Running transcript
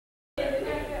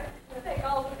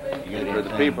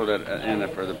people that,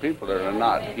 and for the people that are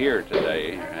not here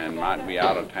today and might be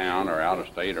out of town or out of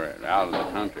state or out of the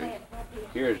country,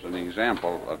 here's an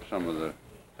example of some of the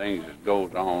things that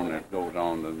goes on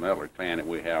in the Miller clan that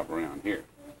we have around here.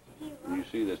 And you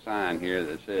see the sign here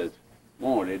that says,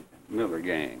 "Wanted Miller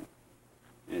Gang."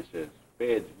 And it says,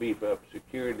 "Feds beef up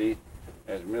security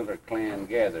as Miller clan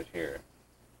gathers here."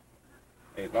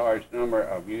 A large number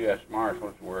of U.S.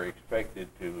 Marshals were expected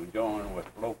to join with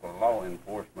local law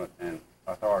enforcement and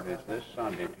authorities this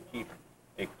Sunday to keep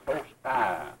a close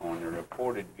eye on the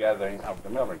reported gathering of the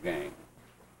Miller Gang,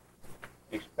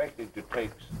 expected to take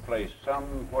place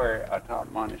somewhere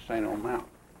atop Monte Sano Mountain.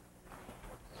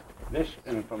 This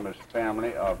infamous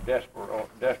family of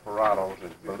desperados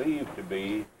is believed to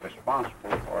be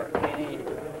responsible for any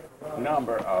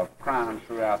number of crimes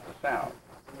throughout the South,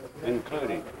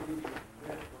 including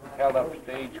held-up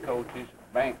stagecoaches,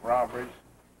 bank robberies,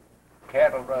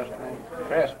 cattle rustling,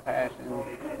 trespassing,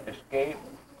 escape,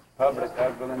 public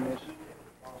ugliness,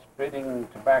 spitting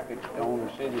tobacco on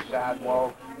the city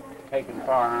sidewalks, taking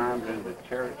firearms into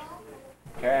church,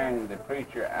 carrying the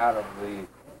preacher out of the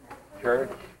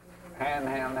church,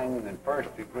 panhandling and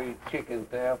first-degree chicken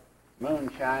theft,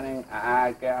 moonshining,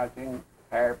 eye gouging,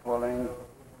 hair pulling,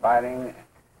 fighting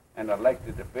an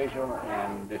elected official,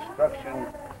 and destruction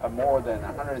of more than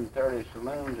 130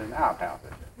 saloons and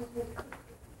outhouses.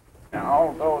 Now,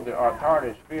 although the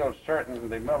authorities feel certain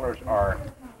the Millers are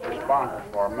responsible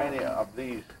for many of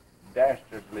these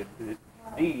dastardly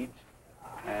deeds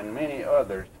and many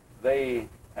others, they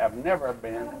have never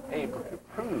been able to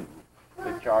prove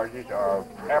the charges or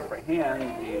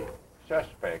apprehend the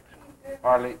suspects,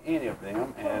 hardly any of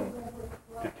them, and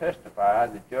to testify,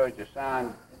 the judge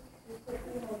assigned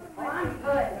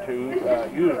to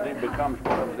usually becomes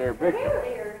one of their victims.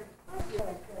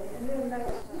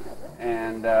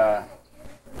 And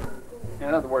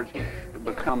in other words, he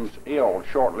becomes ill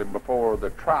shortly before the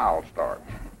trial starts.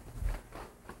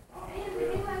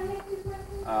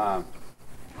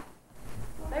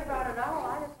 They brought it all.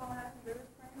 I just want to have to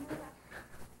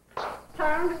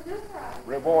do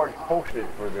Rewards posted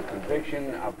for the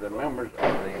conviction of the members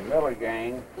of the Miller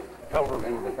Gang total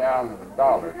in the thousands of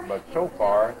dollars, but so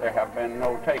far there have been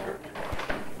no takers.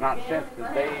 Not since the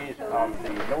days of the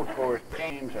notorious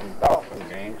James and Dawson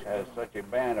gangs has such a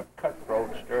band of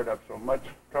cutthroats stirred up so much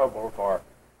trouble for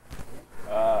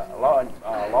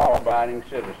law-abiding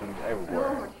citizens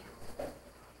everywhere.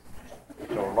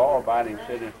 So law-abiding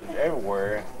citizens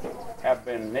everywhere have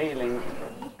been nailing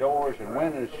doors and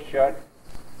windows shut,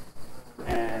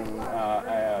 and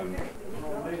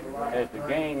as the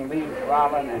gang leaves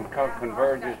Rollin and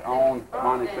converges on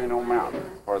Monte Sano Mountain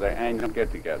for their annual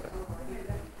get-together.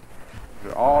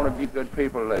 To all of you good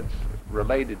people that's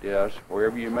related to us,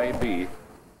 wherever you may be,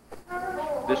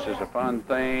 this is a fun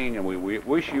thing, and we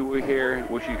wish you were here,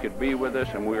 wish you could be with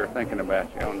us, and we are thinking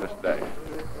about you on this day.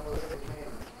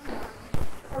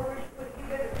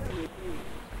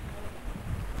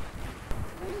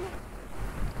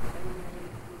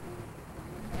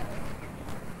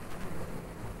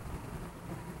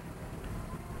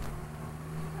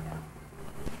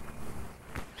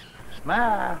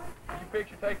 Smile. Is your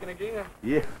picture taken again?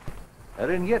 Yeah. I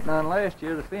didn't get none last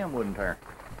year. The film wouldn't turn.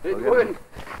 It wouldn't.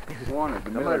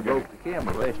 Somebody broke the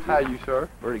camera last year. How are you, sir?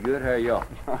 Pretty good. How are y'all?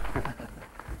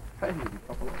 Hey.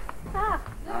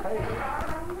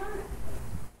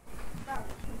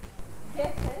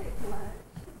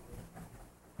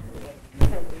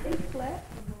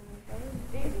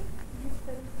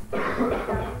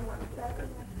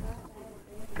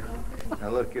 Now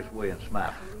look this way and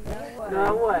smile.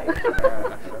 No way.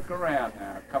 Look around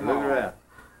now. Come on. Look around.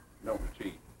 Don't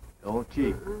cheat. Don't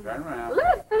cheat. Turn around.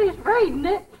 Let's finish reading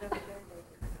it.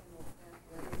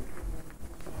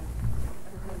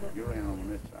 You're in on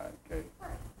this side, okay?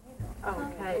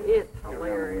 Okay, it's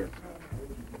hilarious.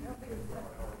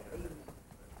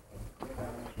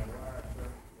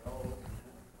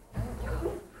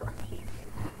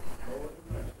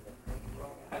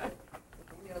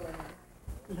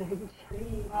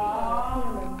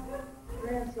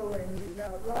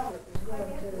 Robert is going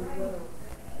to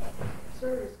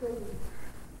service school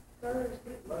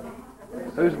Thursday.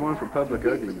 Who's the one for public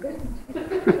ugly?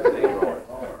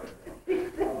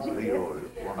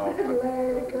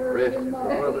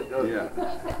 Yeah.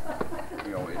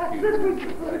 You always keep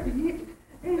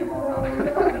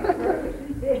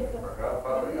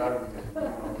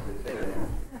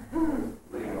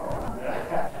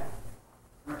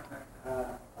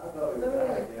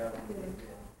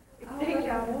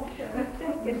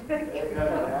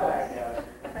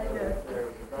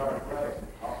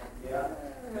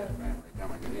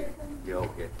Yeah,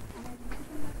 okay.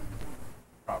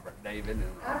 Robert David and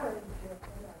I heard him tell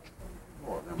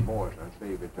boy, them boys, I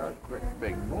see if it's our great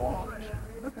big boys.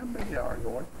 Look how big they are,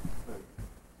 Gordon.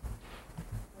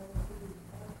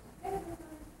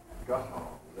 God.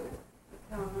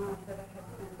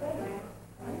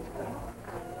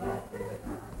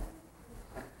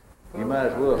 You might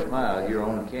as well smile, you're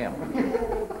on the camera.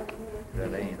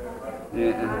 That ain't.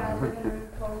 Yeah.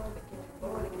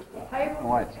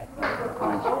 What?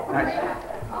 Nice.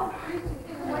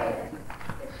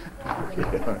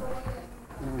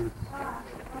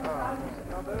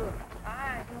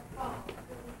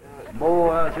 Boy,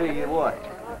 I'll tell you what,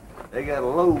 they got a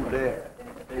load there.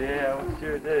 Yeah, we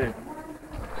sure do.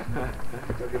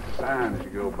 Look at the signs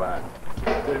you go by.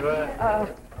 Oh,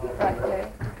 right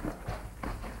there.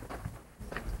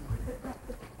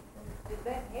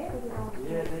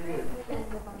 Yeah, it is.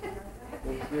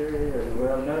 It sure is.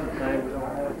 Well, another thing we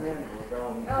don't have here, we're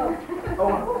going.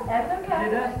 Oh, that's okay.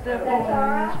 Did that step That's on all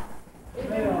right.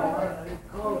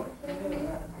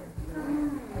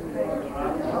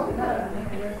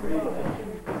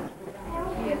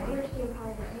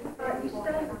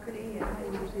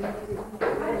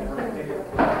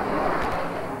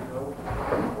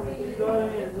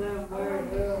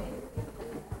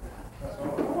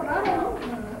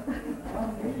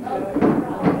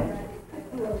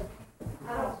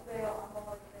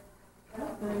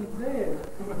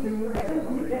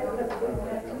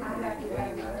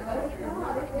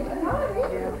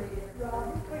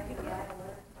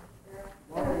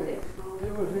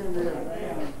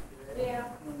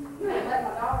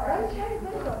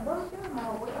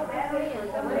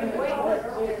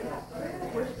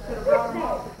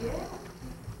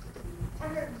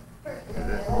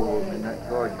 That hole in that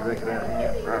garden, you reckon out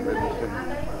here? Probably the same.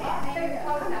 There's a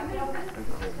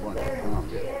whole bunch of them.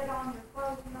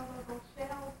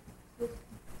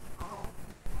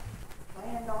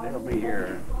 They'll be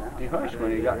here. He hushed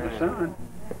when he got the sun.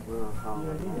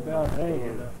 He's about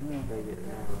there.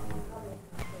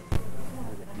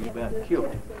 You about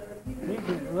killed him. He can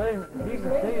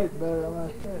see it better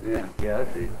like that. Yeah. Yeah,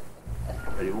 that's it.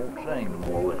 But he won't sing no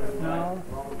more with it. No.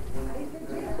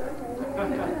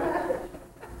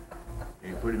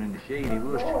 You put him in the shade, he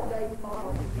would.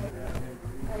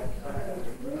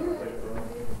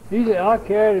 He said, I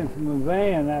carried him from a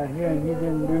van out here and he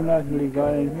didn't do nothing till he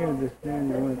got in here this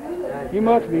morning. He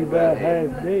must be about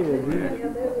half dead.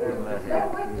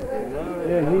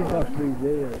 Yeah, he must be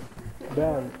dead.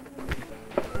 About it.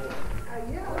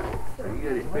 You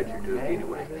got his picture to it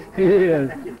anyway.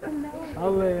 Yes.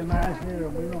 I'll lay him out here.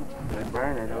 We don't. They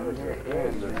burn it on their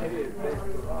head.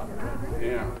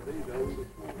 Yeah.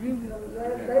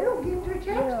 They don't get your checks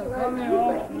till Come after here, you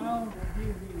off leave. and on.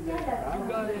 You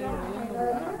got it in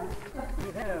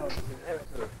there.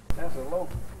 That's a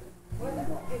local.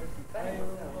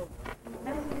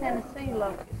 That's Tennessee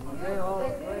locust. They all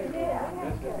play.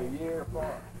 This is a year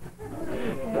apart.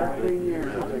 13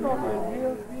 years. I think.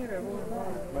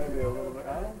 Maybe a little bit. I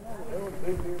don't know. They were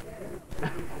big here.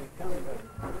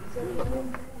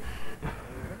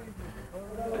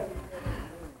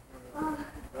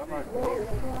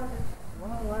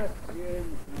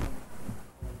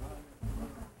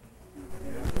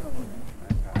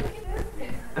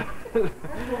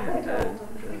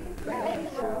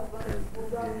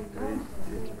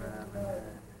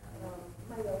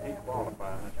 He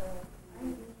qualifies.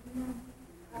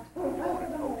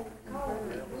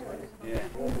 Yeah.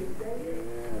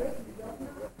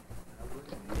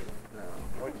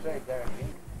 What'd you say, Gary?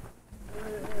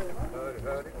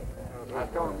 I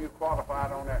told him you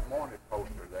qualified on that morning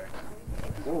poster there.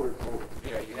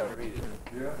 Yeah, you have to read it.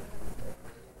 Yeah.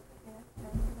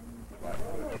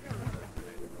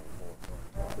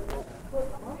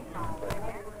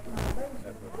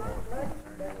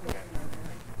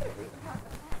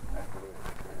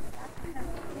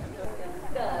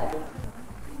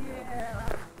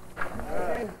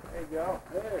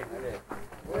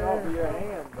 Went off of your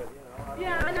hand, but you know.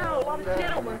 Yeah, I know. A lot of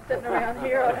gentlemen sitting around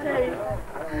here, I'll tell you.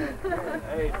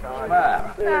 Hey, Todd.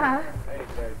 Smile. Hey,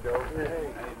 there, Joe. Hey,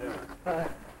 how you doing?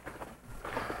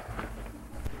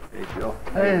 Hey, Joe.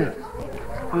 Hey.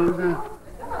 Who's this?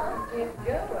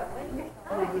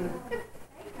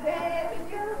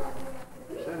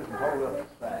 Susan, hold up the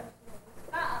sign.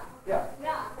 Yeah.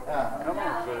 Come on,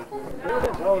 Susan.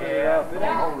 Building's holding it up. It ain't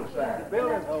Hold the sign.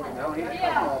 building's holding it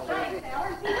up.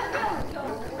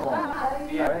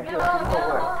 It's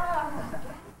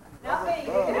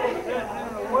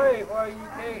in the way where you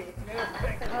can't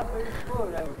pick up his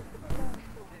foot.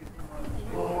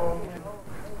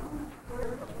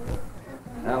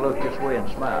 Now look this way and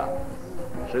smile.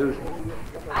 Susan.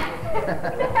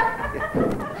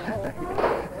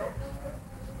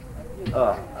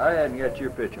 I hadn't got your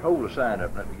picture. Hold the sign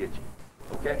up, let me get you.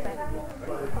 Okay?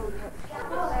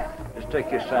 Just take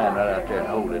this sign right out there and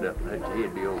hold it up. Let your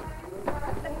head be over.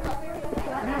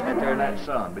 Right there in that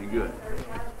sun, be good.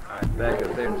 Back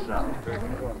up there in the sun.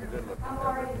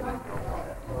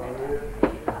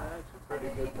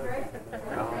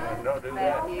 Don't do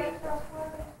that.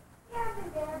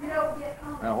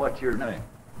 Now, what's your name?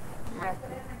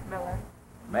 Miller.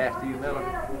 Matthew Miller?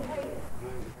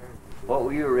 What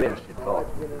were you arrested for?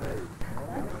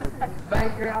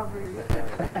 Bank robbery.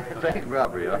 Bank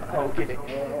robbery, huh? Okay.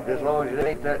 As long as it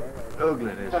ain't that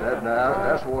ugliness,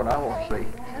 that's what I want to see.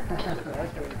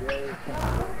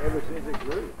 Ever since it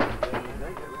grew.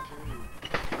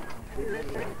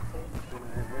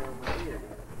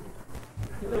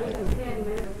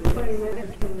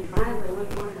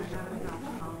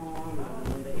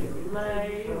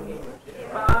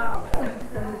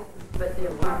 But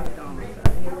they're working on it.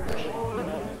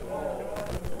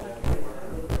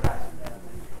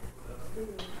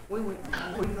 We went to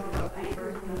the paper.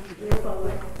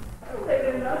 They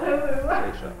didn't know who we were.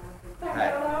 Say something.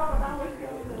 Hey.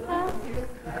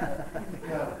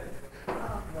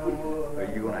 Are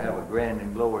you going to have a grand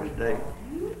and glorious day?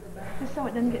 Just so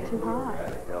it doesn't get too hot.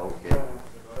 Yeah, okay.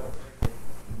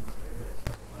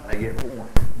 I get warm.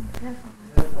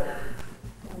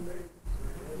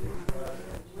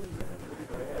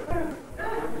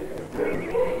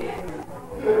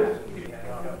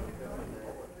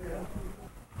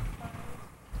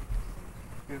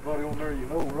 Anybody on there you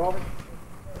know, Robert?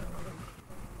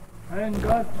 I ain't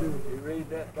got to. You read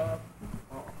that, Bob?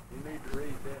 You need to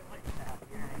read that.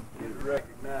 Get it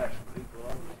recognized from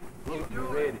people. You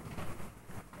read it.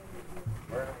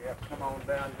 Well, you have to come on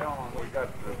down, John. We got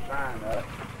the sign up.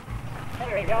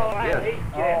 There we go, all right.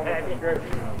 Yes. Each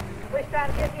we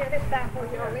started getting here this time for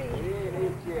your leave.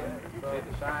 See the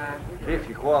sign? If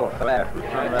you qualify for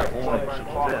some of that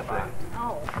 1%.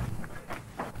 Oh.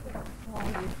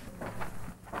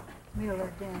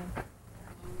 Miller down.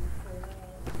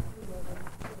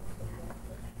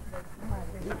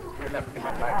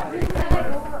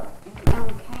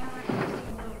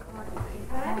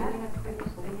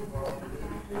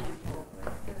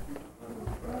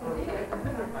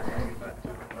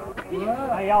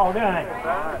 How y'all doing?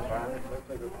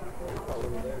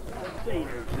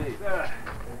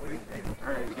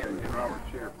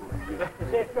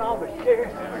 Sit Robert's chair.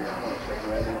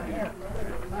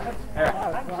 I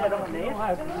can sit on this.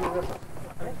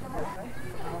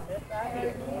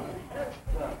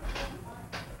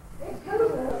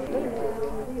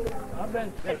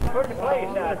 It's a pretty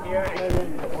place out here.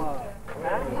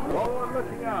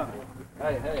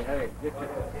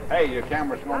 Hey, your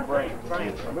camera's gonna break.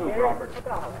 Move, Robert.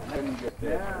 Let me get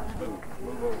this.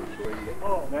 Move over so we can get.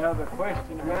 Now the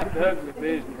question about the ugly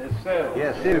business itself.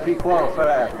 Yeah, see if he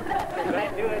qualifies.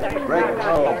 Break it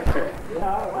off.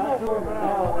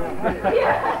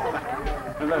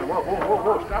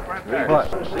 Whoa, stop right there. What?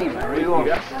 See, You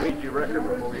got to read your record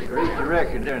before you read the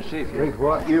record there and see if you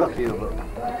guilty of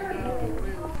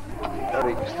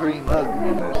extreme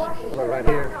ugliness. Right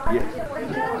here. Yes.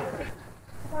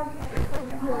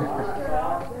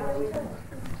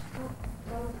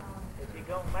 You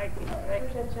gonna make it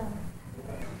next?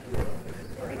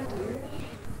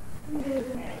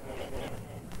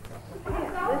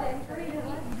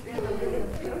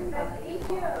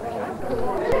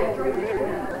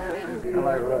 I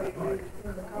like rough party.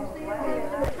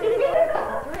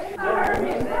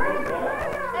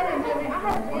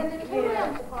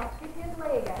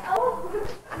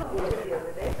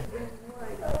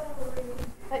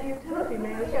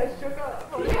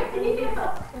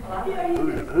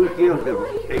 Who's guilty of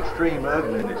extreme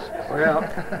ugliness? Well,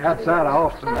 outside of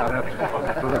Austin, I'd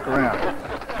have to look around.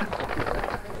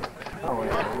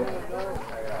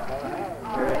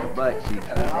 But she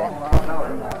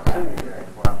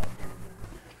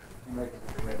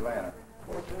Atlanta.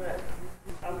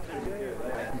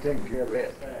 You taking care of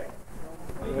that?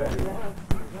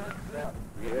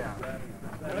 Yeah.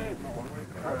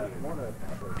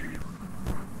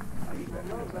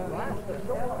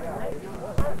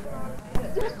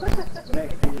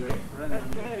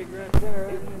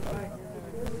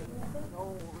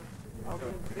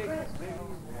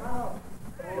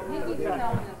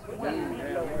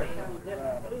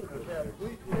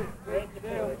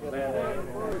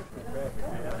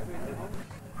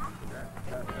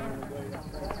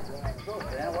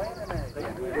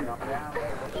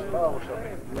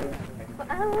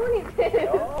 I don't want it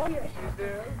to. Oh, yes, you do.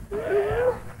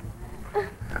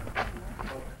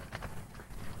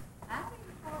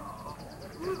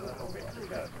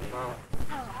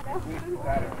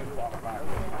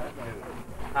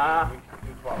 All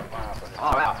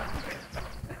right.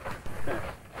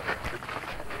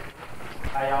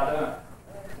 How y'all doing?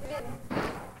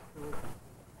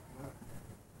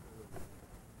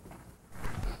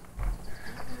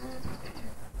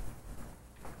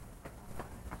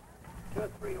 Two or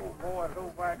three old boys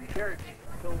over at the church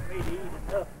told me to eat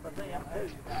enough for them too.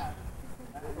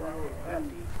 I have to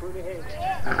eat pretty heavy.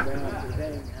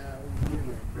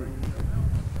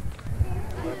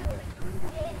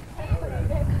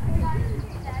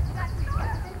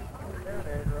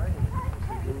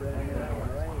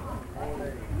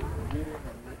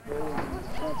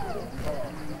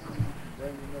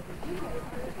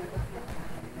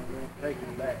 Take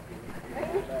it back.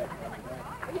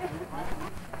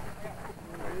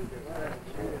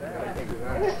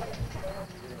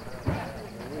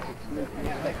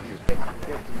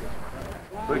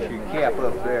 Push your cap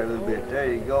up there a little bit.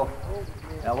 There you go.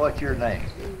 Now, what's your name?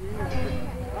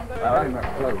 I'm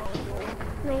not close.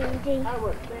 Mandy.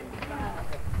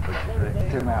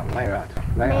 Come out there.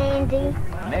 Mandy.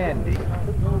 Mandy. Is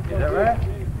that right?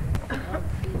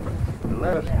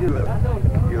 Let us do it.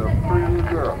 You're a pretty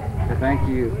little girl. Thank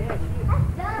you.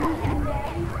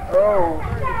 Oh,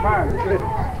 my goodness.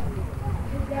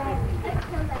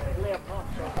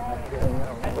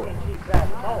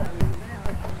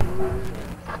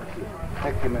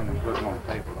 Take him in and put him on the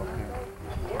table, okay?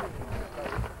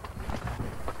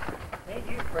 Ain't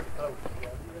you pretty close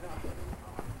together?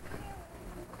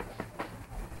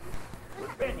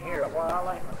 We've been here a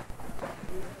while, ain't we?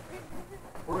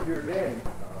 Where's your daddy?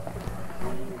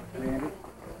 Sandy?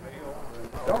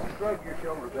 Don't shrug your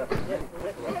shoulders up.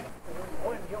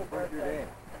 When's your birthday?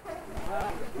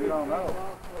 We don't know.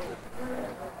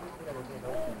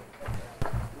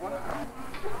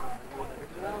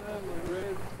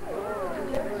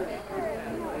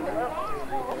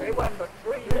 It wasn't but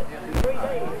 3 days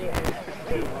yet.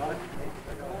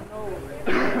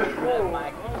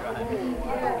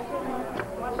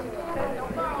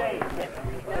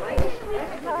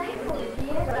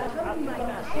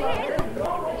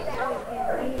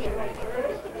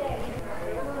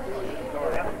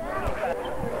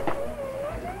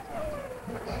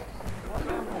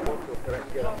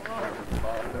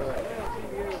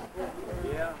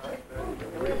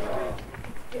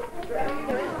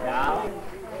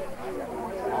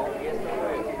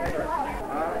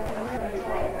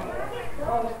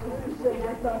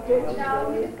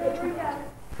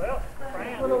 Well,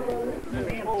 Fran,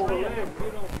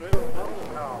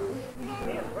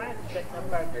 me and Fran sitting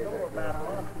up at the door about a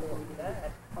month before he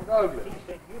died. He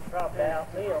said, you probably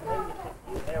outlive me.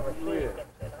 He said, you never sleep. I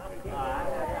said, I'm kidding.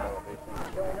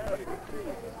 Sure enough.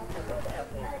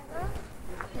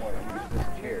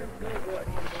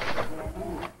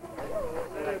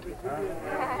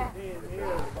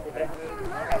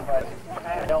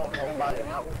 I don't know about it.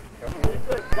 It's a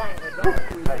good thing we don't.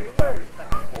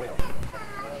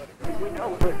 We know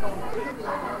we're going to do it.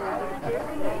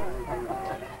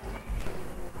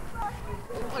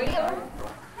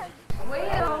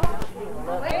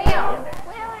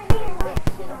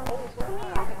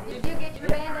 Did you get your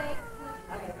Band-Aid?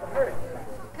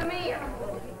 Come here.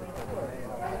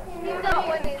 You know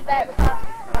what is that?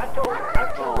 I told her, I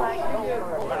don't want him to get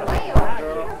back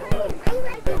here.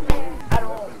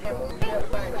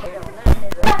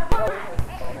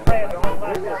 Brad don't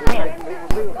like that man.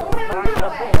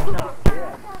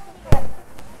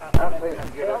 I've seen them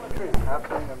get up there. I've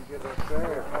seen them get up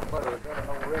there. Nobody was got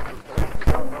no record.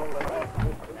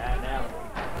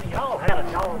 Y'all had a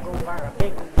dog over there, a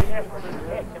big effort to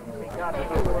catch him. We got him.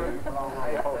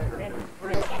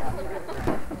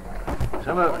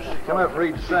 Come up,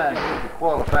 read the sign. You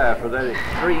qualify for that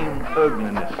extreme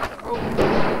ugliness.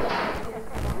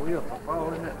 We'll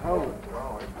fall in that hole.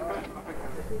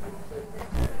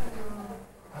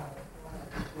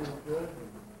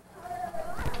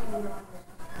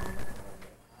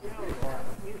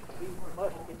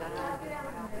 Musky down,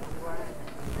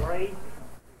 great,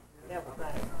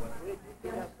 everything.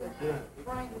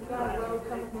 Frank, we got a road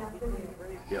coming down through here.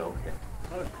 Yeah, okay.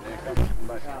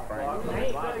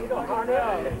 You don't hardly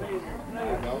ever.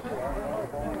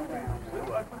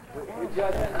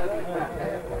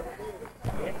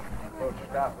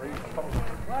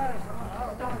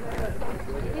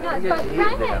 You're not supposed to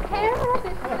bring that camera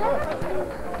this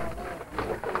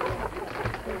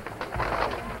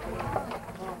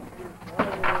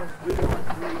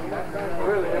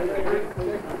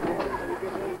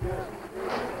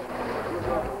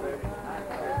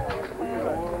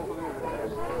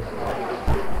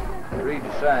Read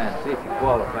the sign, see if you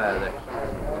qualify there.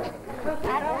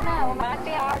 I don't know. Might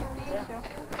be artificial.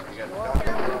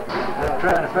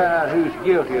 trying to find out who's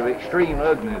guilty of extreme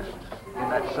ugliness in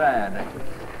that sign there.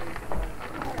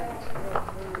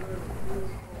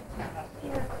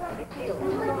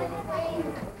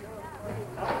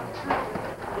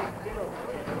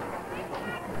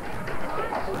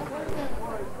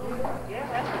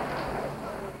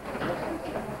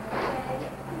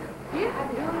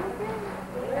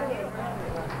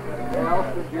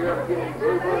 Did you ever get any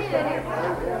bluebirds down here?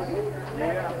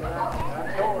 Yeah,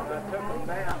 I told her I took them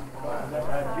down.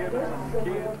 I'd give them to the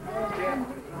kids,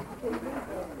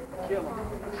 kill them.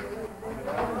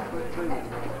 Put food.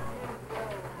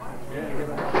 Yeah, give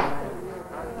them.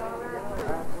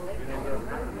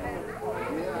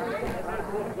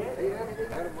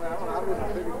 I wouldn't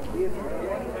figure kids.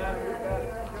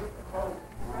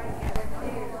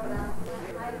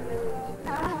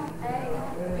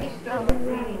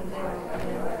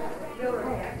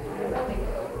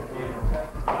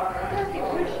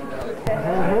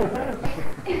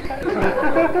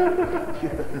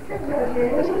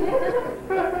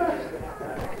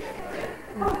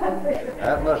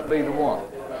 That must be the one.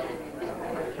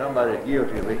 Somebody's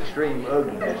guilty of extreme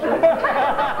ugliness.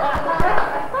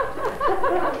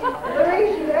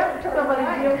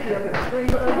 Somebody's guilty of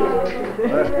extreme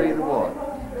ugliness. Must be the one.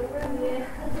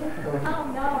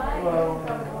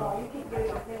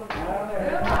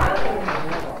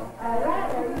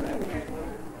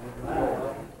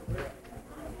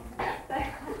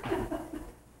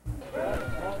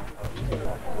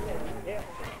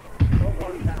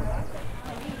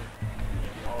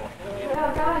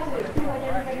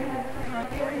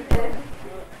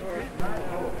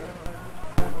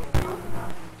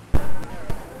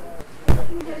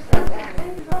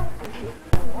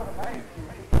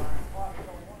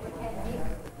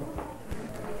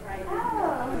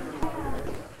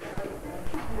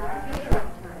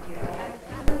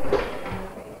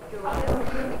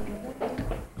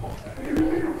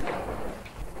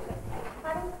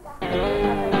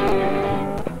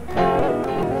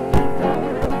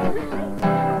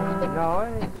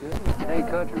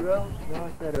 Country roads? No,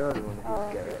 it's that other one that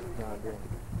he's got.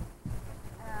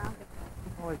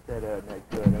 What's that other that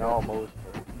good? And almost,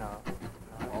 no,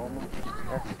 almost.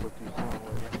 That's what you saw.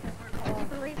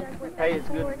 Hey, it's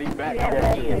good to be back.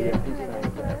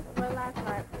 Well, last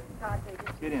night,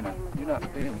 Get in there. You're not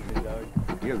feeling good, dog.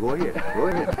 Yeah, go ahead. Go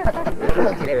ahead.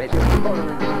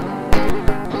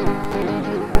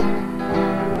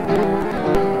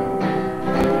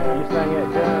 You sang that,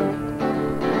 John?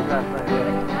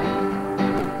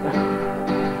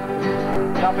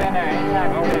 Jump in there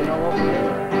anytime you get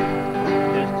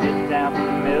just sit down in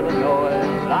the middle of noise,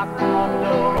 lock on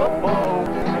the boat.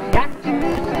 Got to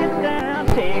sit down,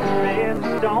 take a rest,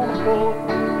 don't go.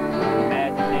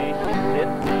 Imagination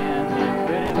sits in, it's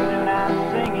pretty when I'm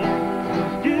singing.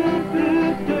 Do,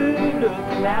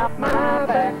 looking out my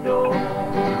back door.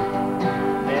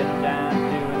 Heading down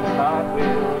to the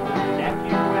cartwheels, the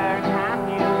statue wearing high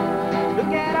heels.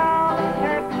 Look at all the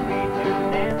happy creatures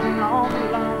dancing on the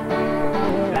lawn.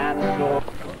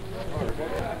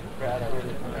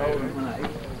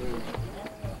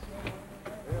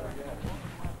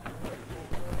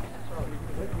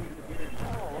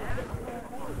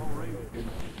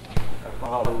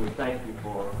 Father, we thank you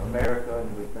for America,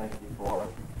 and we thank you for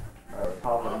our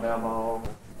Papa Memo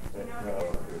that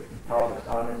taught us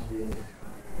honesty. And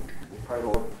we pray,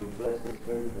 Lord, that you bless this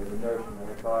food for the nourishment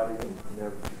of our body and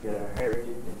never forget our heritage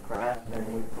in Christ's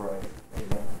name we pray.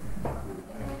 Amen.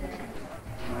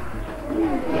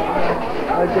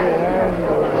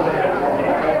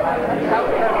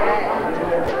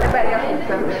 Everybody else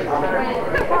is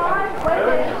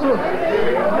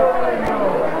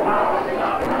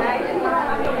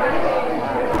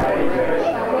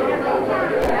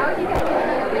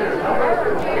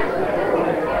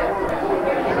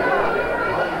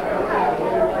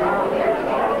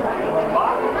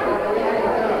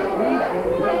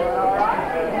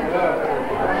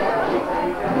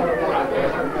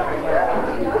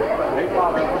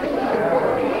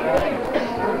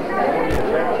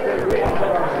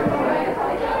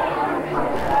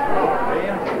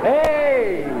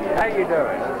Hey, how you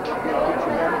doing?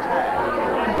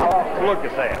 Oh, look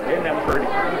at that. Isn't that pretty?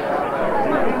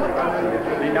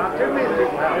 See, not too many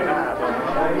people have that.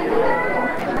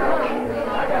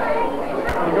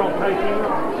 You gonna take him?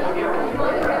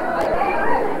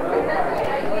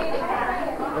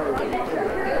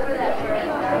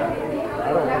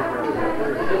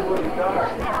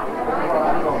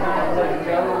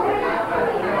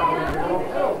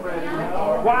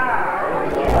 Wow!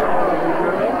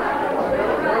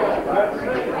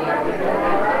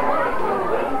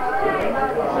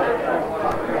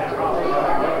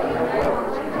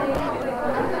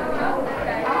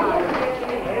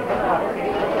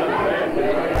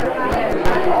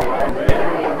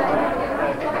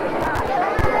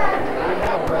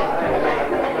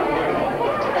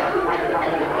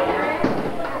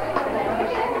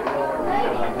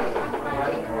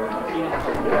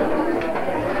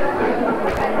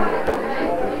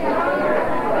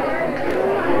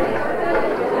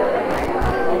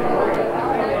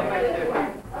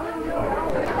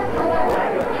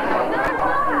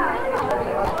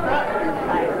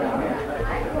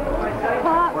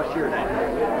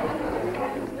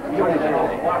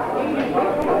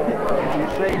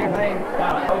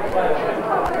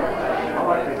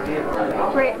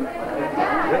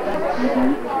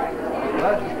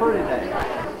 That's a pretty name.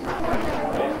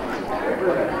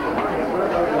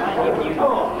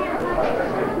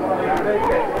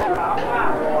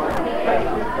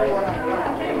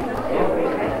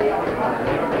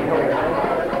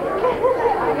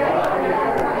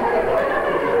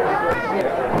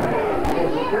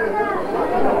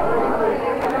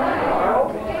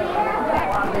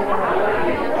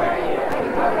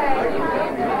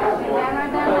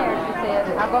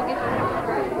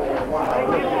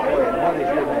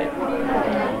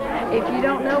 If you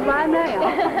don't know by now.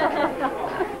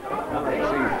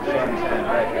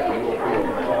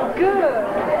 Good.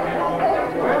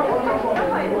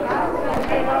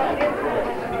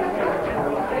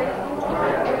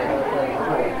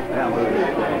 Now move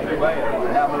it.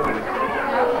 Now move it.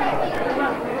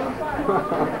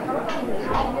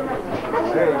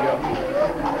 There you go.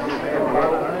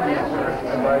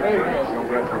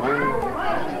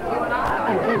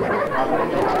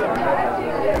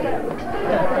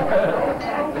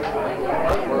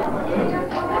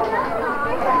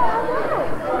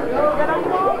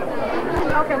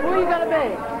 Okay, where are you gonna be?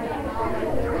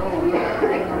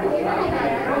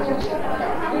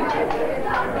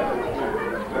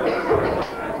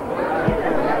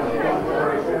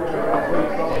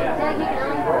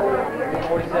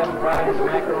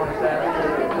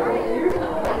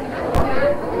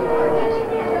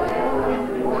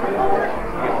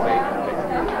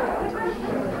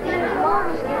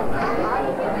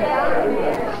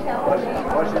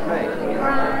 What's his name?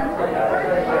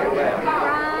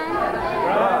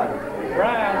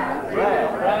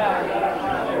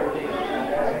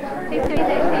 He's 316.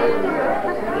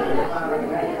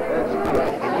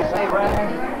 Did you say Ryan?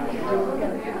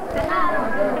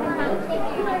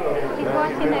 He's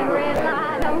watching that red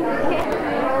light on the camera.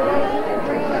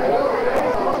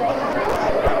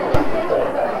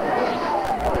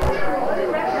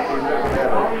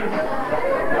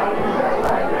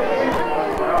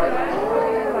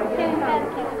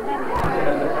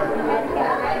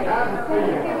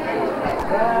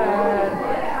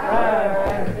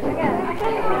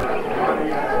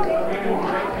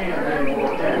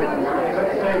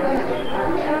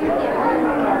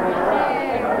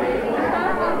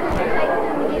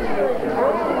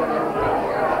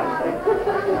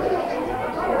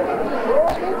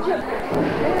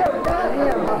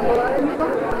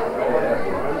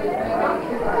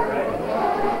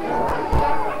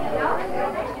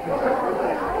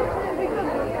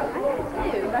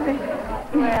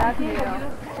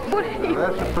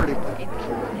 That's a pretty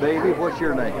baby. What's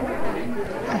your name?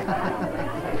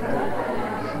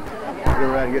 Go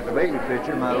around and get the baby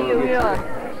picture. Might as well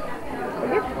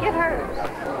Get hers.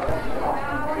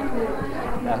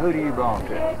 Now, who do you belong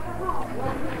to?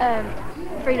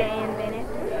 Frida Ann Bennett.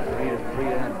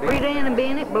 Frida and Bennett? Frida Ann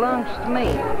Bennett belongs to me.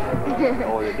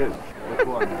 Oh, you do? Which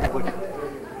one? Which?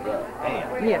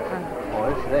 Ann? Yeah. Oh,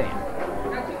 this is Ann.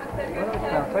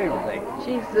 What's my favorite name?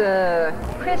 She's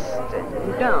Kristen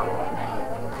Dunn.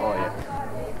 Oh, yeah.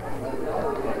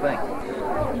 Well, thank you.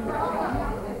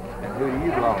 And who do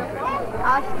you belong to?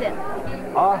 Austin.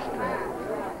 Austin.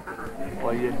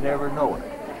 Well, you'd never know it.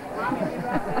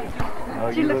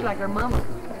 No, She looks like her mama.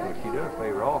 Well, she does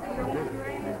favor Austin, too.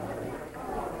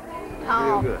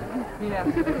 Oh. Real good. Yeah.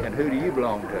 And who do you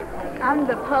belong to? I'm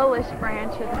the Polish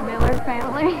branch of the Miller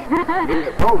family. You're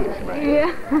the Polish man.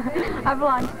 Yeah. I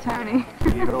belong to Tony.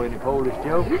 You know any Polish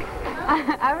jokes?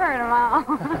 I've heard them all.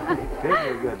 Pick me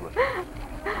a good one.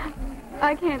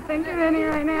 I can't think of any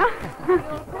right now.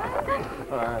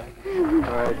 All right.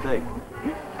 All right, thank you.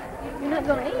 You're not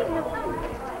going to eat them.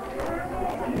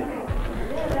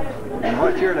 And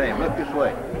what's your name? Look this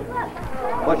way.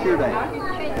 What's your name?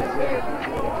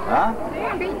 Huh?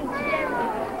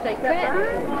 Say Trenton.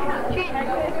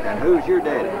 And who's your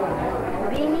daddy?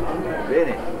 Benny.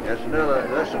 Benny. That's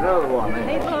another one. He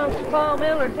Then. belongs to Paul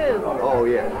Miller, too. Oh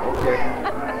yeah. Okay.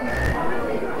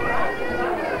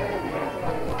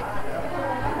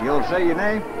 You'll say your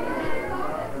name?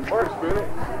 First, Benny.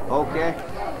 Okay.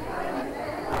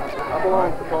 I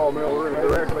belong to Paul Miller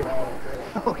indirectly.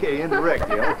 Okay,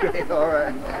 indirectly. Okay, all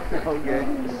right. Okay.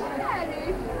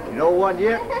 You know one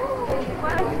yet?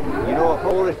 You know a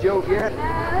Polish joke yet? I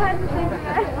had to think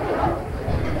about it.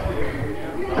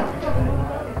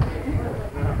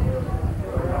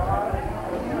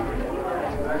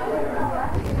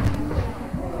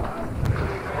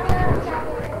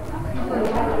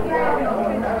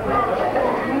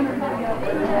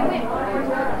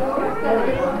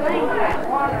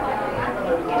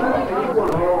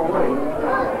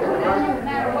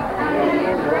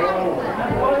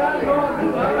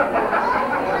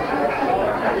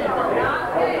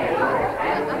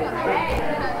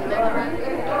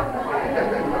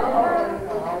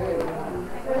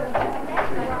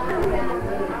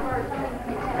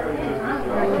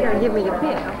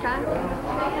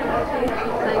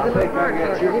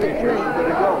 card for it. Give it to me.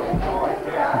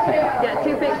 Got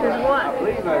 2 pictures of what? I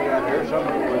believe I got there some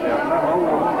older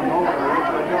woman over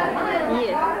there.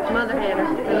 Yes, Mother had her,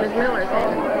 and Miss Miller's had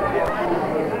her.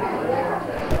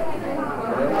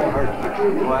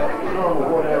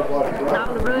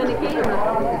 All the ruined the camera.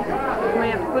 We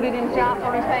have to put it in the shop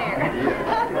for repair.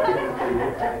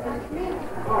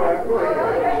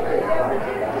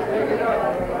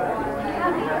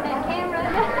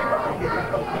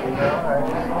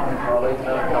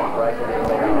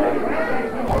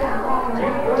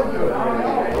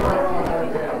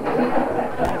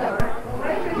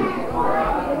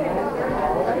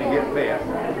 Let me get fast.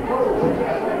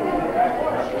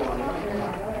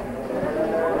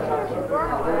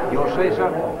 You'll say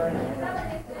something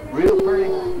real pretty?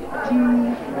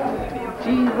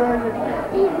 Cheeseburger?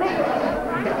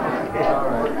 All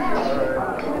right.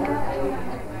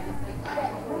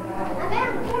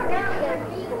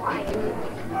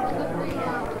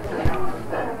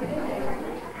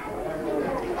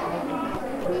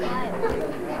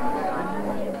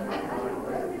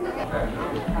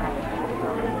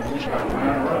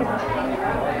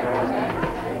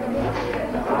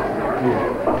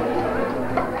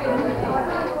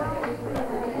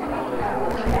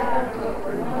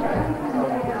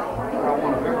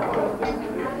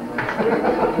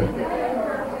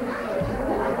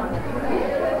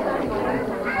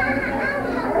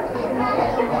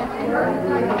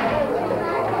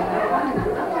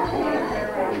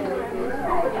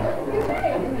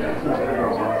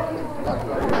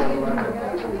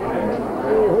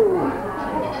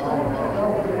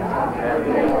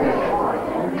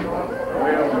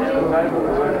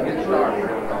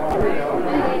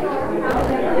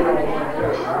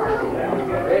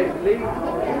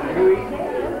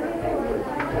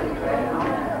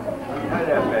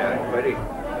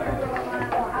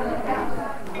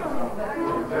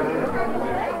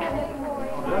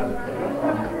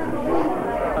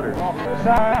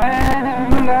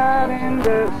 Sand out in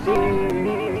the sea.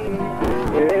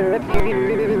 If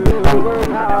you were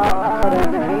not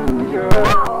an angel,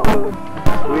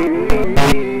 we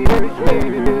wish you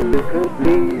could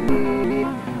be.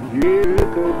 You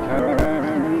could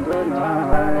turn the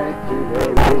night to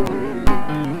day.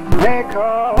 Make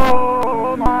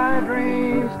all my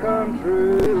dreams come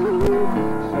true.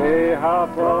 Say how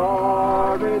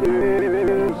far it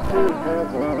is to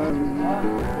heaven.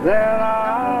 Then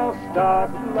I'll stop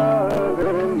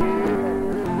loving you.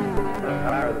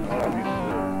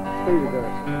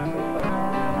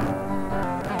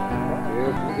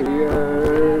 If the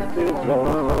earth is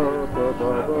up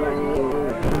above,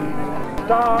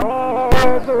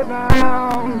 stars are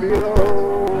down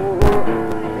below.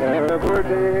 Every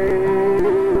day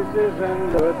is in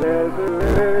the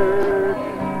desert,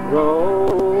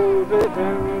 roses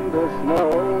in the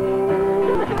snow.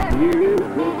 You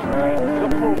could turn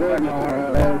the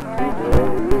night to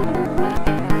day.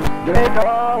 Make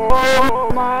all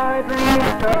my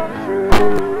dreams come true.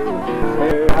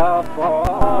 Say how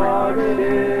far it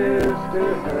is to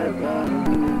heaven.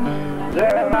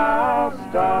 Then I'll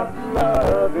stop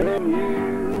loving you.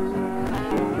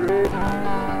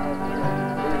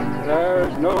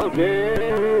 There's no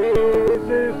daisies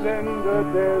in the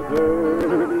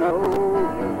desert, no.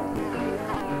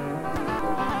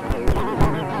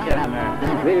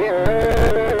 The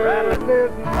earth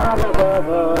is not above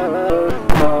us,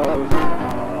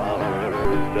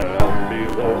 down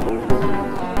below.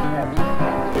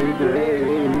 Today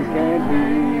can't be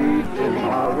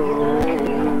tomorrow.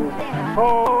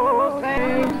 Oh,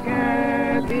 things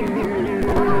can't be new.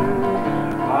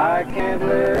 I can't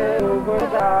live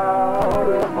without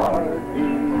a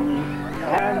heartbeat,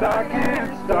 and I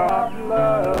can't stop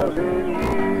loving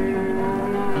you.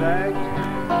 Thank you.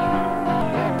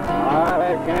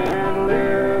 I can't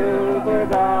live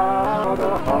without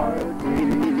a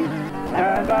heartbeat,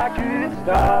 and I can't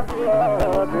stop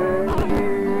loving you.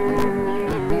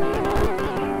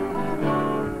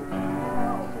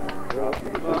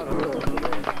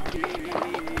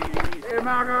 Hey,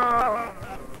 Margot!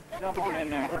 Jump on in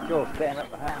there. Let's go stand up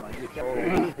behind me.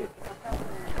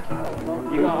 You're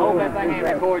going to hold that thing and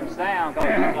record sound,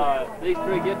 because these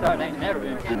 3 guitars ain't never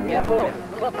been. Yeah, pull it.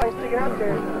 Well, I stick it out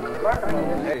there.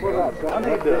 Hey, I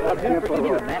need to put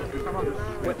you a match.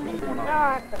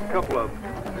 A couple of them.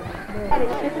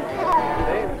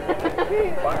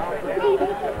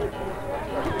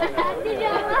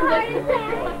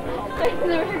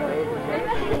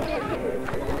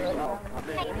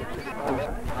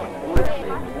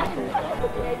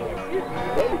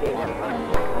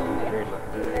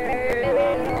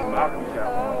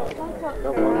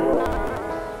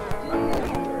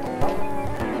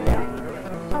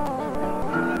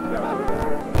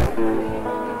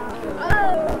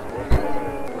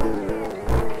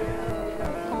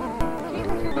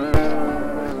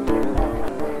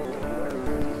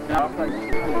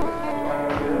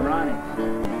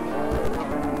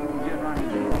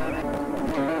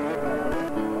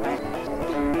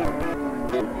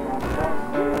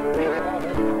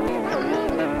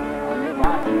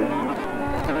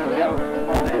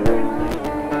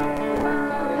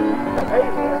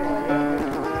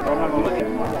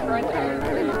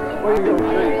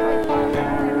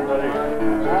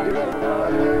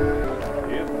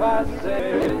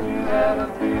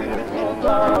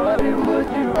 saw you, would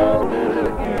you hold it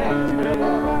again?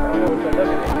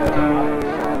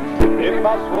 If I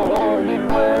swore you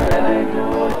were an angel,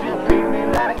 would you treat me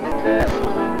like the devil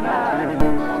tonight?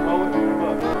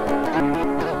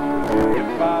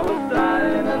 If I was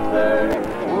dying a third,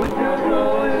 would you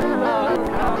know his love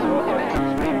come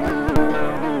against me?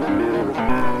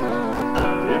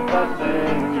 If I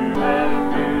said you had a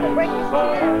beautiful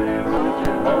body, would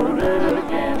you hold it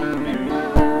against me?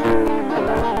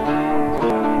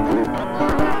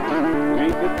 We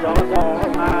could talk all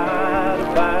night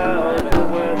about the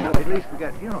weather. At least we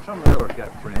got, you know, some Miller's got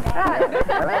friends. Right. This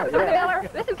is a Miller.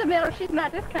 This is a Miller. She's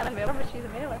not this kind of Miller, but she's a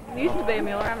Miller. Used to be a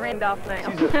Miller. I'm Randolph now.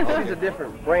 She's a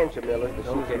different branch of Miller, but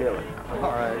she's a Miller.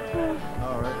 All right.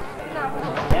 All right.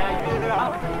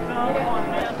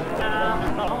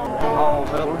 Oh,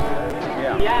 Miller?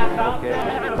 Yeah. Okay.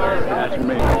 That's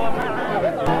me.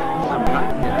 I'm not.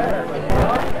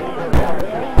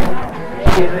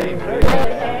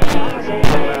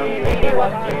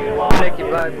 Thank you,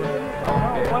 bud. We're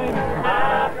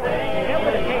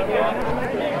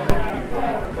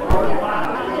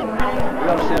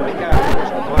going to send a guy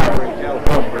to Barber in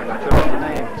California and took your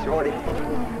name, Shorty.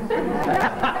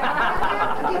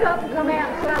 Get up and come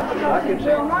outside because it's a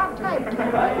long table.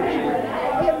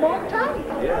 It won't take.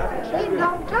 Yeah. It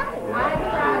don't take. I ain't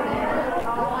tried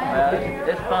that.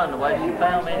 It's fun the way you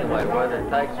found me anyway, whether it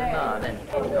takes or not. And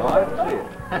No, I can see it.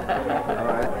 All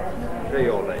right. Say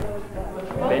your name.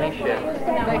 Benny Shepherd.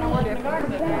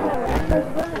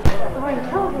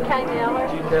 Kay Miller.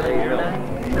 Did you tell her your name?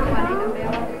 Juanita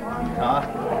Miller. Huh?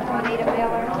 Juanita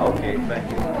Miller. Okay, thank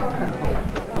you.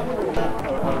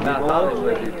 Not honest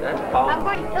with you, that's I'm Paul.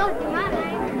 going to tell you my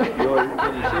name.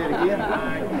 Can you say it again?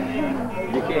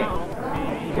 You can't.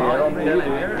 Okay, I don't need you.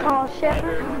 Paul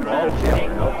Shepherd. Paul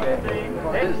Shepherd, okay.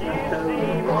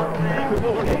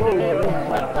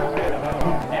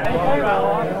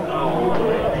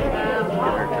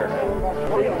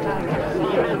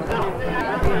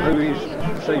 Louise,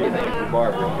 say your name to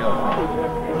Barbara in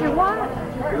California. You what?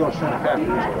 We're going to send a copy to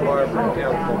Barbara in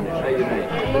California. Say your name.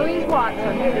 Louise Watson.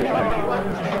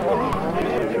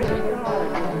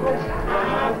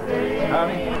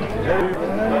 Honey?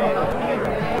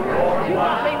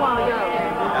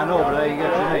 I know, but how you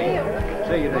got your name?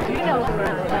 Say your name. You know the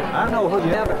right. I know who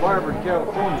you have at Barbara in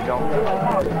California, don't you?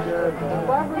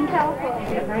 Barbara in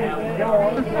California.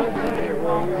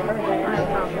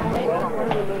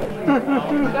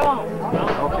 Go on.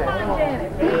 Okay.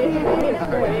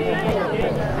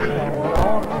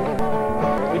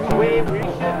 Which way we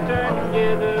should turn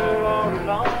together all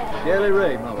along. Shelly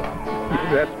Ray, mother.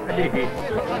 That's me.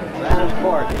 That's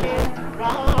Parker.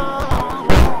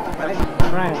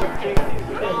 Frank.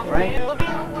 Frank.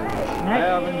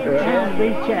 Alvin.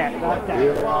 Big chat like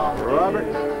that. Robert.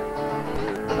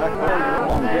 I call you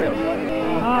on Bill.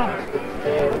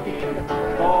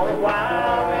 For a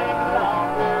while and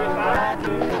longer if I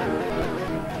do.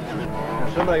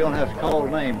 Somebody gonna have to call the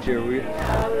names here, will you?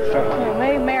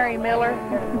 Me, Mary Miller.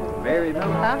 Mary Miller.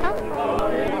 Uh-huh.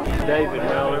 David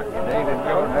Miller. David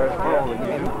Miller. There's Paul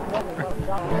again.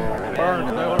 Vern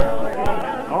Miller.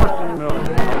 Austin Miller.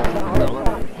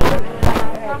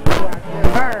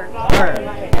 Bird. Vern.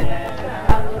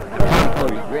 Oh,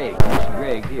 you're Greg. That's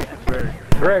Greg here.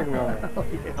 Greg Miller.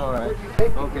 All right.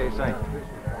 Okay, thank you.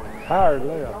 Howard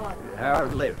left.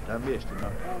 Howard left. I missed him.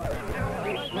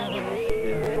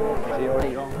 See what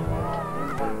he's on?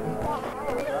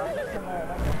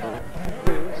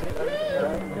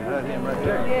 Is that him right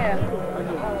there? Yeah.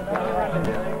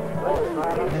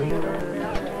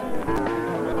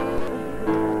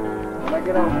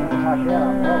 Get on.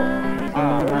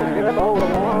 Get up hold of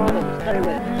one and stay with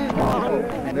it.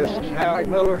 And this is Howard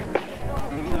Miller.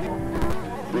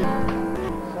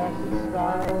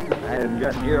 And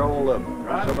just here all of them.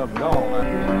 Some of them gone.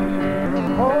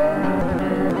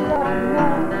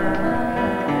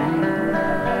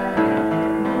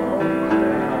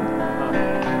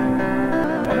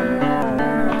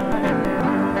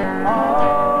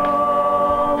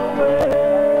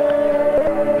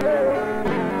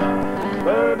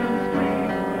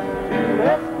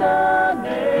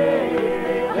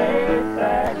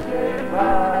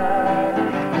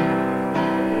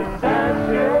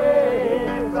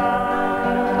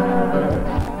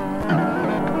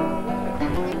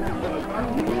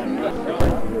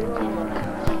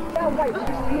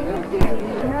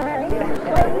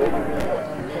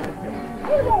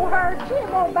 It won't hurt you, it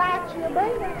won't bite you,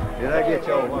 baby. Did I get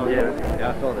y'all one? Yeah,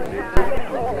 I thought I did.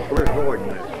 Where's Gordon?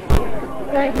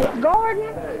 Thank you.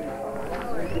 Gordon?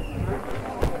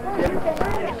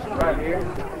 Right here.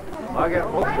 I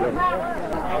got most of them.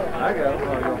 I got them.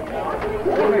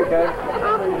 Come here, Cat.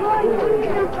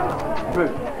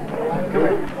 Ruth, come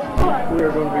here. We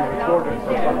are going to be recording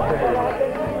something.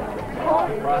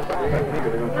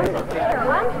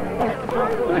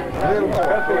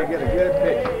 Get a good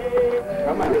picture.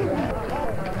 Come on.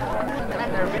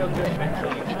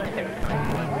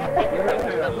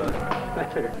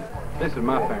 This is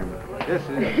my family. This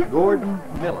is Gordon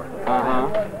Miller.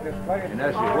 And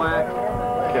that's his wife.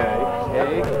 Okay.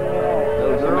 Egg.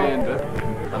 There's Amanda.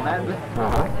 Amanda?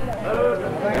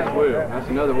 That's Will. That's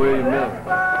another William Miller.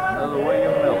 Another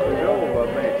William Miller.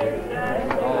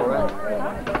 All right.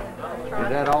 Is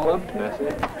that all of them? That's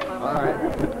it. All right.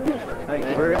 Thank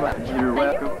you very much. You're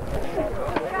welcome.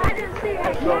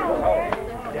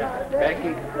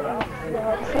 Becky.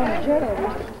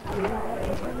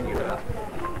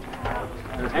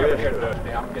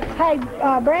 Hey,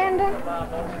 Brandon.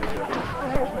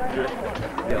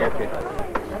 Yeah, okay.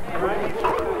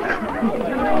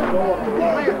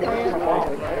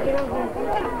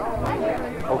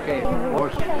 Okay,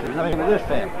 what's the name of this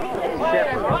family?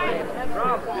 Shepherd.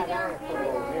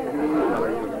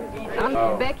 I'm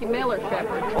Becky Miller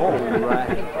Shepherd. Oh,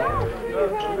 right.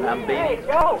 I'm Benny. This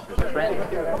is Trent.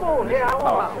 Okay,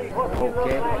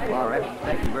 all right.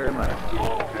 Thank you very much.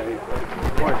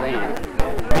 Where's Ann?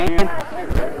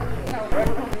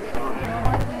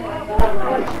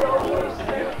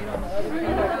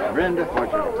 Brenda,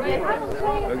 what's your...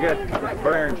 We'll get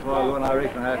Burns while and I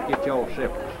reckon I have to get y'all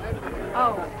separate.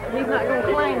 Oh, he's not going to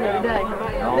claim me today.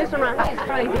 No. This one right here is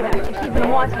crazy about it. She's been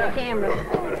watching the camera.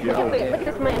 Put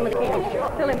this man with the camera.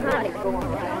 Tell him hi.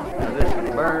 Now this is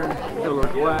Burns,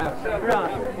 Miller's wife.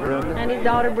 Right. Brenda. And his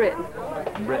daughter, Brittany.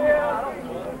 Brittany.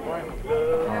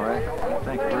 All right.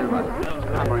 Thank you very much.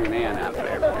 I'm bringing Ann out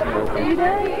there. Do you do?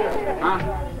 Huh?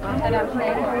 I said I'm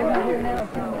saying.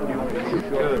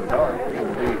 Good.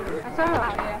 That's all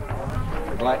right.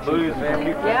 Like Blues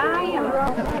family? Yeah, I am.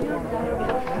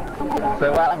 So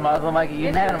I might as well make a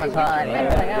unanimous on it.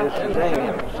 This is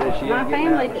Ann. Says she My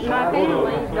family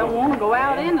don't want to go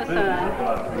out in the sun.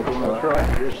 That's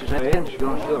right. This is Ann. She's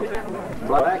going to show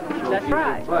black. That's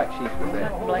right. Black sheep with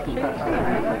that. Black sheep.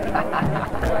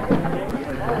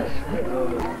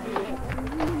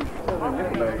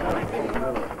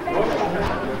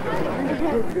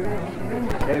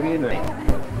 Have you name?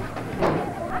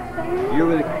 You're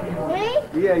with Me?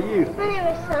 Yeah, you. My name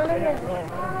is Sonia.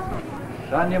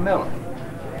 Sonia Miller.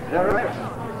 Is that right?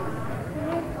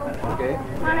 Okay.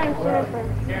 My name's Jennifer.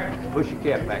 Push your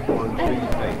cap back on and see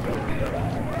your face.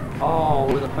 Oh,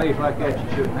 with a face like that, you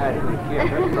shouldn't hide it with a cap.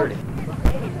 That's pretty.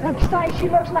 Looks like she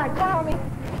looks like Tommy.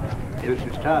 This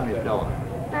is Tommy's daughter.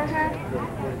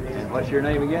 And what's your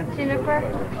name again? Jennifer.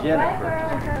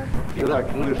 Jennifer. You like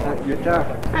to loosen up your guitar?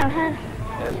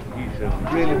 You should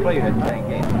really play that thing,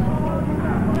 can't you?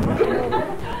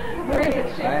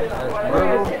 That's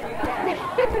Myrtle.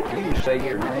 You say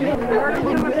your name.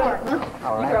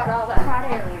 All right.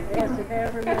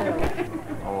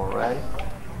 All right.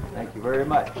 Thank you very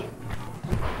much. Man,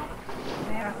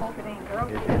 I hope it ain't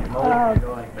broken.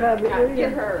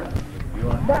 Get her.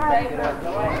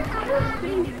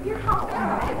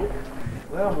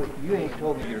 Well, you ain't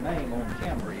told me your name on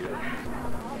camera yet.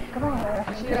 Come on,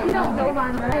 if you don't know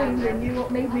my name, then you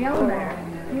won't need me on there.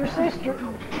 Your sister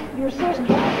is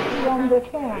on the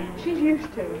camera. She's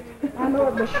used to it. I know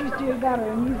it, but she's still got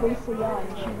her new VCR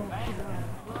and she won't.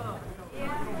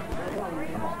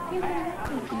 Yeah,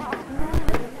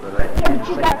 but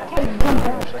she's got to take one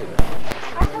back.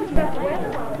 I told you about the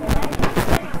weather.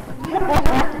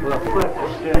 Well, foot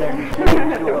is still there.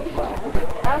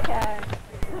 Okay.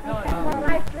 All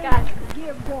right, guys.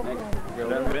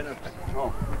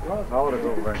 I ought to go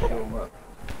over and show them up.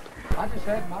 I just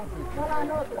had my Well, I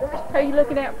know the rest. Who are you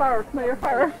looking at first, me or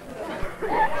her?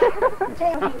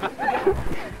 Tell me.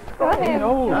 Go ahead.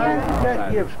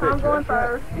 I'm going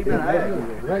first. He's been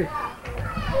asking. race.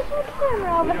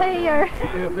 Camera over here.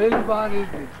 If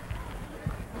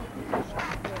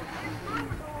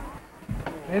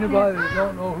anybody that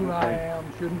don't know who I am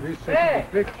shouldn't be sitting in the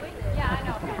picture.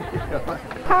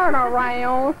 Turn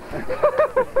around.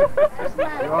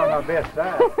 You're on my best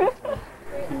side.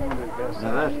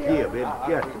 Now that's gift. It's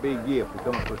just a big gift to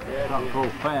come up with something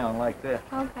profound like that.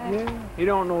 Okay. You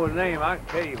don't know his name. I can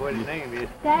tell you what his name is.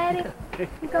 Daddy. Maybe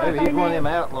he's one of them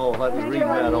outlaws like was reading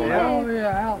about on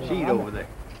that sheet over there.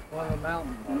 One of the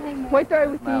mountains. We're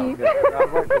through with you. I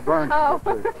worked for Burns. Oh.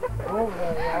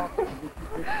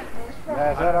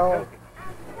 Is that all?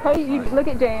 Hey, you look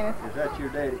at Janice. Is that your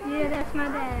daddy? Yeah, that's my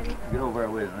daddy. Get over there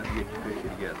with him. Let's get your picture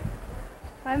together.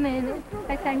 Wait a minute.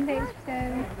 I take pictures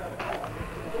too.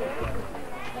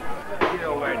 Get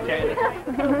over there,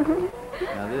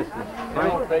 Now this is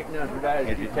Don't take nothing for that.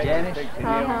 Is it Janice?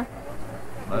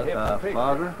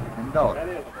 Father and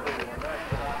daughter.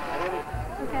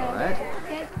 All right.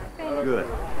 Good.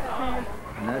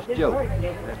 And that's Joe.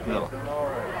 That's Miller.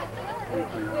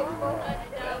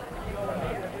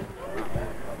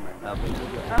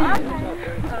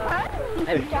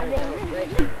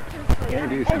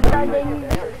 Introduce him.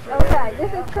 Okay,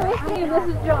 this is Christy and this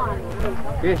is Johnny.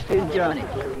 Christy and Johnny.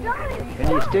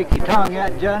 Can you stick your tongue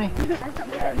out, Johnny?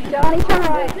 Johnny, turn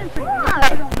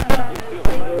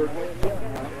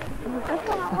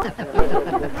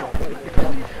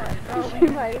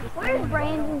right. Where's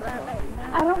Brandon?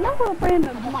 I don't know where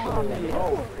Brandon's mom is.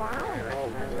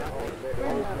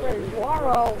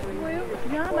 Warrow.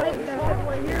 Yeah, but it was a couple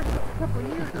of years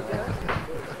ago.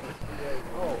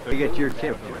 They got your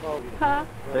temper. Huh?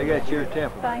 They got your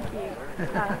temper. Thank you.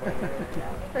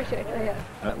 Appreciate that.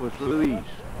 That was Louise.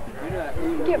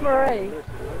 Get Marie.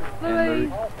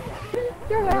 Louise.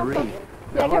 You're welcome. Marie.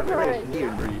 Yeah, get Marie.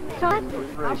 You, Marie. Son,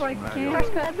 I'll break the camera.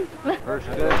 First cousin. First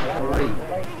cousin, Marie.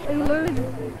 Louise.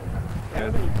 Louise.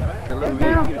 That's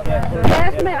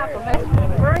Malcolm. That's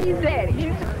Marie's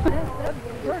daddy.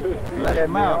 Let that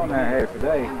Malcolm there here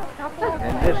today.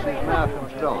 And this is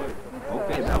Malcolm's daughter.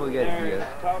 Okay, now we got it together.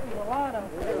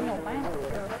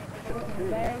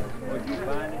 Would you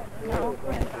find it?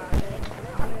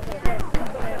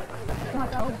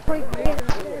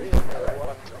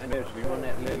 And there's you on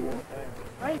that little.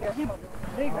 I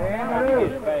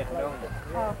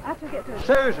took it to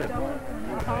Susan.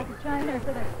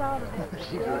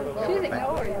 She's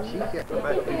ignoring. She kept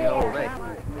about being all day.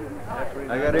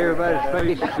 I got everybody's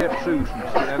face except Susan.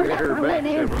 I got her back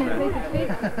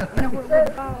several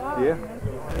times. Yeah?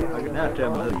 I can now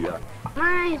tell me who you are.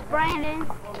 My name's Brandon.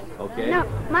 Okay. No,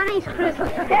 my name's Crystal.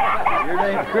 Your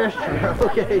name's Christian.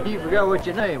 Okay, you forgot what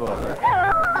your name was.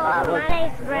 My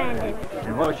name's Brandon.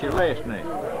 And what's your last name?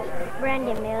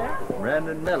 Brandon Miller.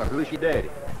 Brandon Miller. Who's your daddy?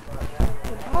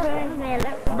 Brandon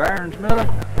Miller. Burns Miller.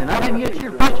 And I didn't get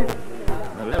your picture.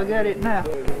 Well, look at it now.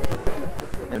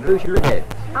 And who's your daddy?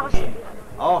 Austin.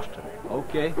 Austin.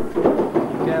 Okay. You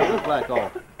kind of look like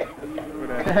Austin.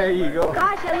 There you go.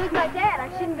 Gosh, I look like that. I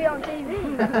shouldn't be on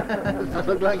TV. I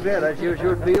look like that. I sure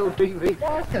should be on TV.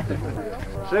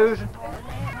 Susan?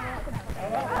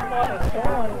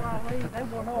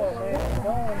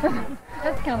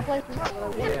 That's the kind of place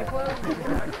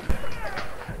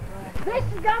This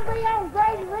is going to be on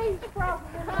Grady Reed's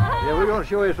property. Yeah, we're going to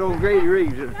show you on Grady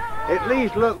Reed's. At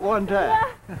least look one time.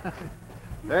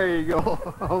 There you go.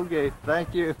 Okay,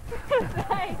 thank you.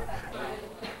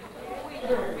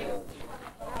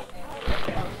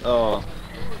 Oh.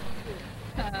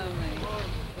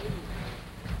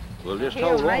 Well, just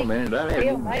hold on a minute. I haven't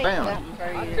even found it.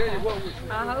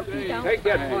 I hope you don't. Take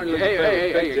that funny little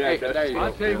hey.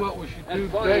 I'll tell you what we should do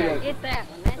today. Get that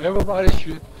one. Everybody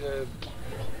should,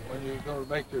 when you're going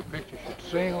to make their picture, should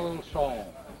sing a little song.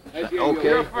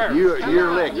 Okay,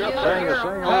 you're licked. Sing a old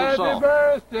Happy song.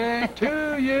 birthday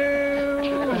to you.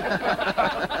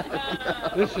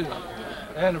 This is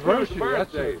anniversary.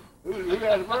 That's it. Who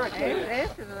has a birthday?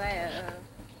 This is a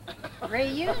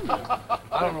reunion.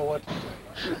 I don't know what to say.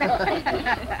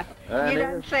 You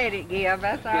done said it, Gil.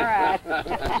 That's all right.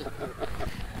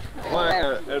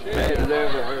 Why, That's bad as I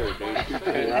ever heard.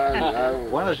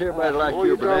 why does everybody like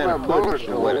your banana pudding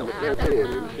so well?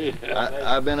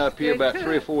 I've been up here about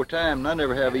 3 or 4 times and I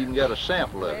never have even got a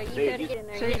sample of it. She's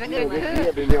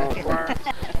a good cook.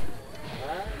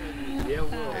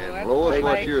 And Lois,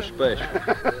 what's your special?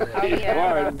 Oh,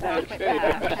 yeah.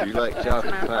 You like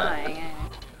chocolate pie.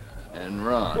 And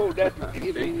Ron. Oh, that's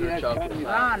chocolate.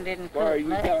 Ron didn't cook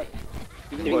much.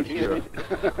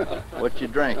 What you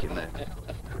drinking there?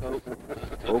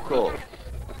 Okay.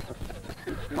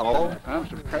 Paul? I'm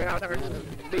so proud to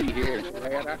be here.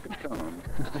 Glad I could come.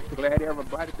 Glad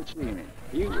everybody could see me.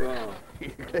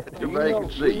 Everybody can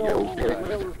see you,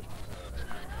 okay.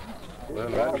 Well, I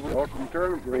brought some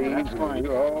turnip greens and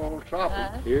we're all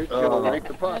shopping. Here's make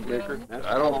the pot liquor.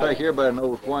 I don't think everybody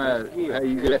knows how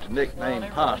you got the nickname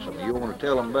Possum. You want to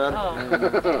tell them about it?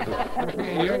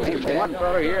 There's one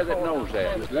fellow here that knows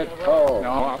that. Let's call.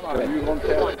 No, you won't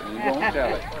tell it. You won't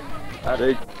tell it.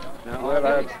 Well, I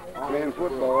was playing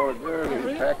football at Gurney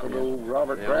and tackled old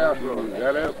Robert Kraus and he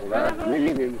got up. Well, I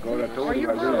greened him because I told him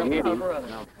I was going to hit him.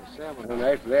 And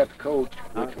after that, the coach,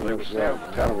 which was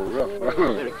kind of a rough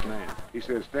fellow, he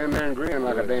said, stand there and grin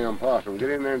like a damn possum. Get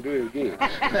in there and do it again.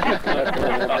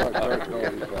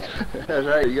 That's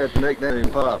right, you got the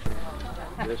nickname Possum.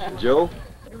 Joe?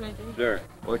 Sir.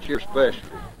 What's your specialty?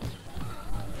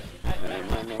 I couldn't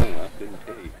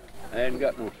tell you. I hadn't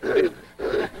got no specialty.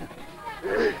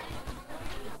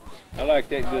 like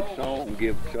that good song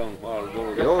Gib sung a while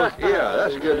ago. Yours? Yeah,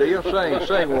 that's a good deal.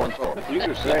 Sing one for us. You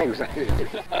can sing.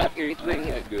 I can't sing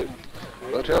that good.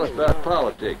 Well, tell us about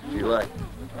politics. You like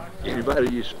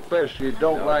anybody you especially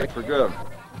don't like for governor?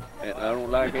 I don't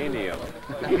like any of them.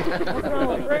 What's wrong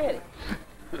with Freddie?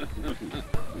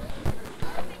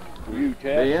 You, Chad?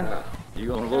 Ben, you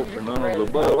gonna vote for none of the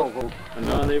above?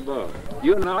 None of the above.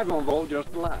 You're not going to vote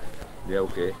just alike. Yeah,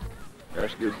 okay.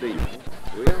 That's a good deal.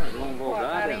 We aren't going to vote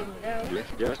either.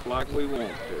 Just like we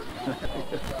want to.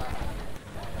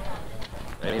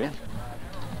 Ben,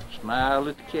 smile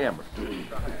at the camera.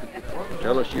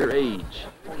 Tell us your age.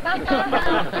 That's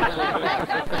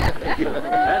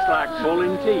like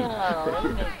pulling teeth.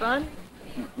 Isn't it fun?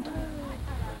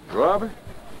 Robert?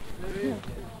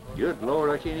 Good Lord,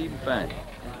 I can't even find you.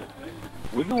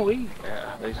 We're going to eat.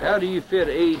 Yeah. How do you fit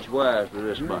age-wise with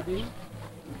this bunch?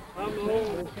 I'm the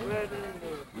oldest right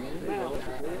in the mountain.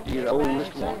 You're the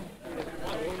oldest one.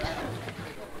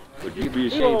 Would you be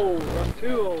Too ashamed? old. I'm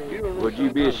too old. Would you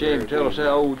be ashamed to tell us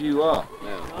how old you are?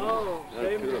 Oh,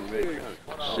 73.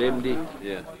 70?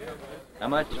 Yeah. How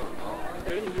much?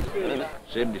 73?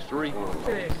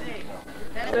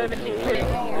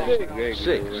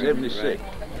 76.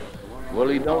 Well,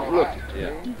 he don't look it.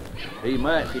 Yeah. He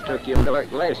might if he took him dark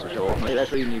glasses off. Maybe that's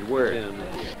what he needs to wear.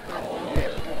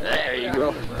 There you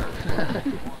go.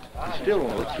 Still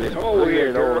don't look good. Oh, Look yeah,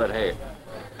 at all that hair.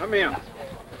 Come in.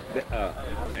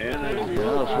 Anna. I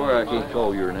swear I can't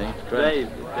call your name. David.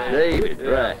 David,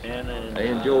 right. Anna. I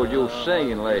enjoyed your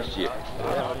singing last year.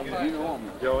 You know I'm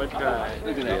enjoying trying.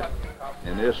 Look at that.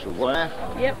 And this is wife?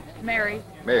 Yep, Mary.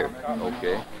 Mary.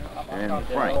 Okay. And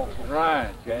Frank.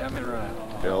 Right, Jamie, right.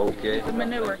 Okay. The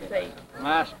manure seed.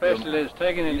 My specialty is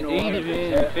taking it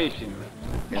easy and fishing.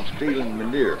 And stealing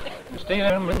manure.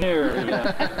 Stealing manure,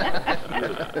 yeah.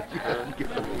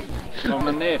 From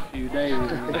my nephew,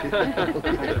 David.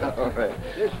 All right.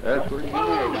 That's pretty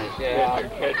good.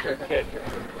 Catcher.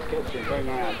 Bring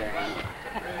her out there.